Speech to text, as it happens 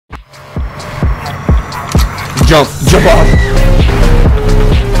Jump off.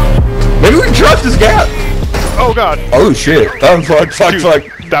 Maybe we can trust this gap. Oh god. Oh shit. Oh fuck.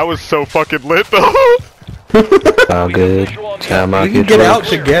 That was so fucking lit though. All good. We can get out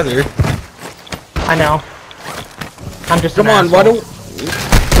together. I know. I'm just Come on, why don't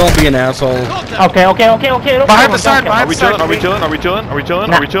be an asshole. Okay. Behind the side, Are we chilling? I don't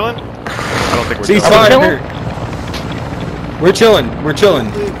think we're chilling. We're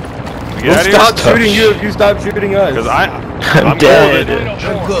chilling. We'll stop shooting you if you stop shooting us. Because I'm dead.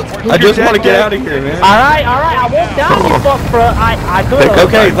 I just want to get out of here, man. Alright, I won't die, you fuck, bro. I could.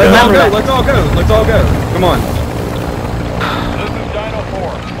 Okay, let's all go. Come on.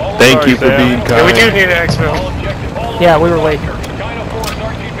 Thank you for being kind. Yeah, we do need an exfil. Yeah, we were late.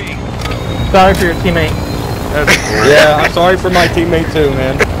 Sorry for your teammate. Yeah, I'm sorry for my teammate too,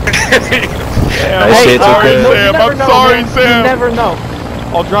 man. I say it's okay. Sam, I'm sorry, Sam. You never know.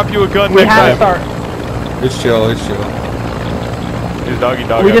 I'll drop you a gun We next had to time. start. It's chill. His doggy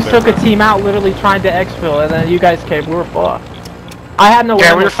dog. We just took a team out literally trying to exfil, and then you guys came. We were fucked. I had no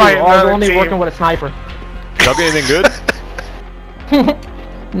Yeah, we were fighting I was another only team. working with a sniper. Dog anything good?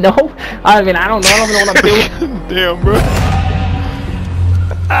 No, I mean I don't know what I'm doing. Damn, bro.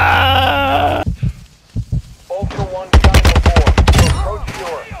 Ultra One, Dino 4. Approach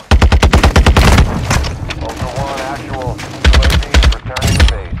shore. Ultra One, actual. UAV returning to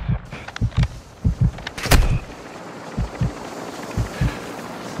base.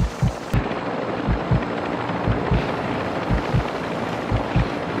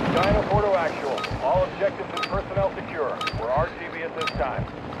 Dino 4 to actual. All objectives and personnel secure. We're RTB at this time.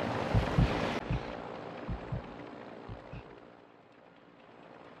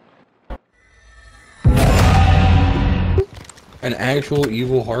 An actual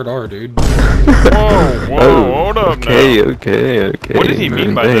evil hard R, dude. Whoa, hold up now. Okay. What did he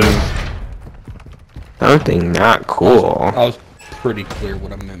mean by this? Something not cool. I was pretty clear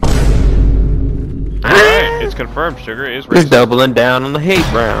what I meant. Alright, it's confirmed, Sugar is He's racist. doubling down on the hate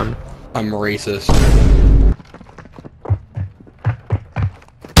round. I'm racist.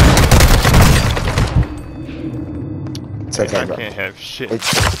 It's I okay, bro. can't have shit.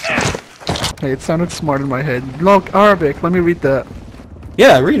 Hey, it sounded smart in my head. Look, Arabic, let me read that.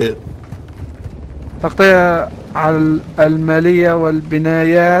 Yeah, read it. تغطية على المالية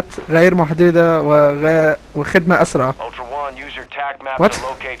والبنايات غير محددة وخدمة أسرع. Ultra One, use your TAC map What? to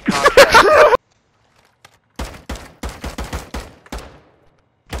locate contracts.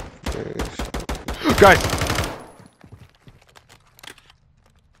 Guys!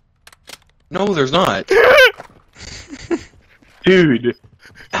 No, there's not. Dude!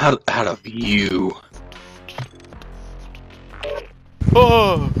 Out of you.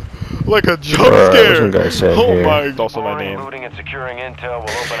 Oh! Like a jump Some scare! guy said Oh here. my... Also my name. Rebooting and securing intel will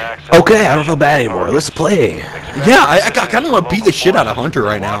open access. Okay, I don't feel bad anymore. Let's play. Yeah, I kind of want to beat the shit out of Hunter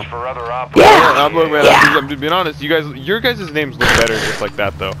right now. For other I'm being honest, your guys' names look better just like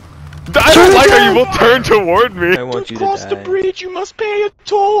that though. I don't like how you both turn toward me! I want you to Cross the die. bridge, you must pay a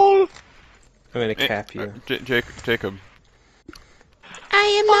toll. I'm gonna cap you. Jacob. I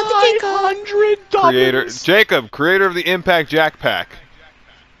am not the Jacob. Jacob, creator of the Impact Jack Pack.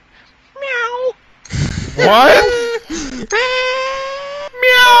 Meow. What?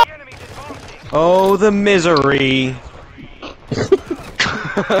 Meow! Oh, the misery.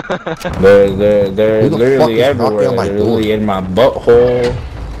 they're literally everywhere. They're literally in my butthole.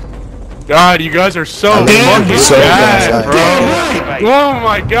 God, you guys are so fucking bad, bro. Oh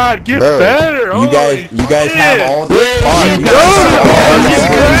my God, get better. You guys have all the fun.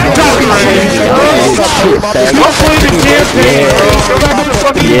 Go play the campaign, bro. Go back to the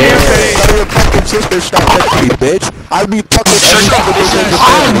fucking campaign. Fucking sister, stop next to me, bitch. I'll be fucking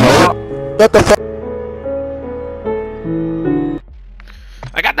What the fuck?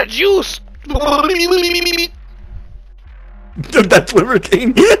 I got the juice! That's Liver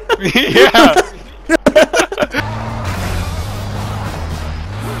King. Yeah!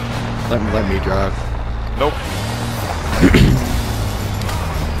 Let me drive. Nope.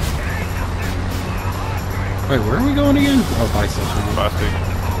 Wait, where are we going again? Oh, bicycle. Plastic.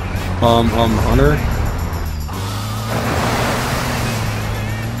 Hunter.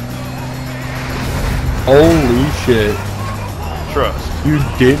 Holy shit. Trust. You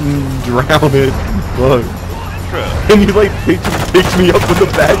didn't drown it. Fuck. Trust. And you like picked me up in the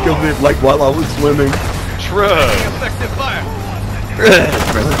back of it like while I was swimming. Trust.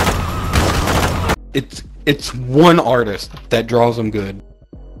 It's one artist that draws them good.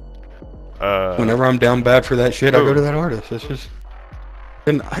 Whenever I'm down bad for that shit, I go to that artist. It's just...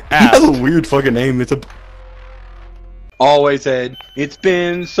 And he has a weird fucking name. It's a... always said, it's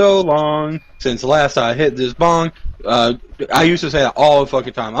been so long since last I hit this bong. I used to say that all the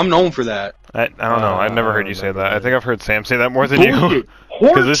fucking time. I'm known for that. I don't know. I've never heard you say that. I think I've heard Sam say that more than you.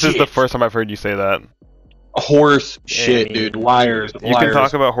 Because this is the first time I've heard you say that. Horse shit, dude. Liars. You can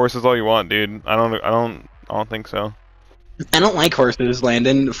talk about horses all you want, dude. I don't think so. I don't like horses,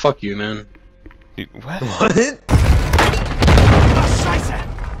 Landon. Fuck you, man. Dude, what? What?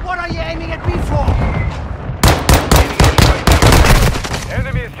 What are you aiming at me for?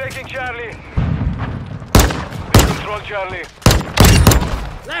 Enemy is taking Charlie. Control Charlie.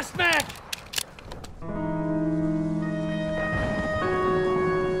 Last match!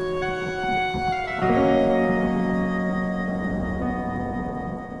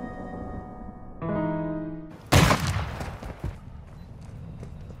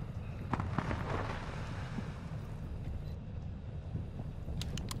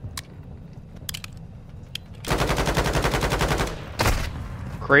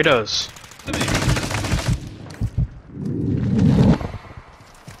 Kratos.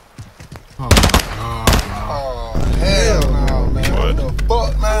 Oh, hell no, man. What the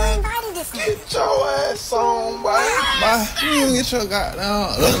fuck, man? Get your ass on, boy. You get your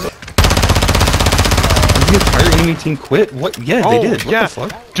goddamn... Did the entire enemy team quit? What? Yeah, they did. What the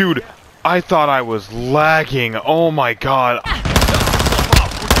fuck? Dude, I thought I was lagging. Oh my god.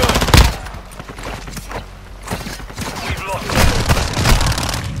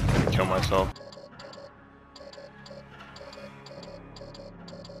 Kill myself.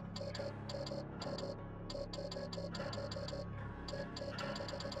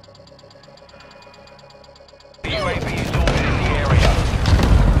 UAV is orbiting the area.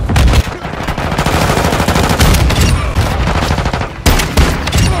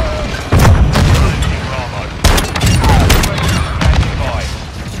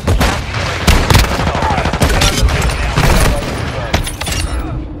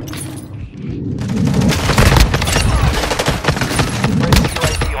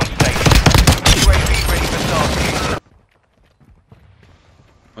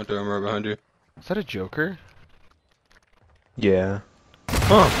 I'm right behind you. Is that a Joker? Yeah.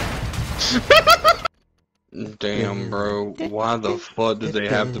 Huh. Damn, bro. Why the fuck did they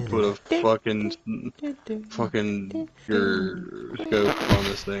have to put a fucking your scope on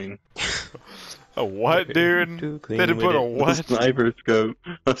this thing? A what, dude? They did put a what? A sniper scope.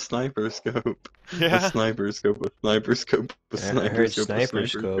 A sniper scope. Yeah. A sniper scope. A sniper scope. A sniper scope. A sniper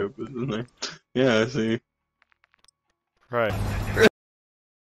scope. Yeah, I see. Right.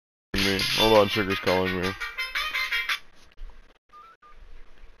 Hold on, Sugar's calling me.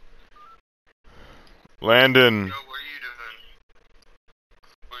 Landon. Yo, what are you doing?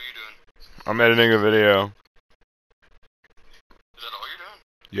 What are you doing? I'm editing a video. Is that all you're doing?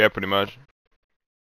 Yeah, pretty much.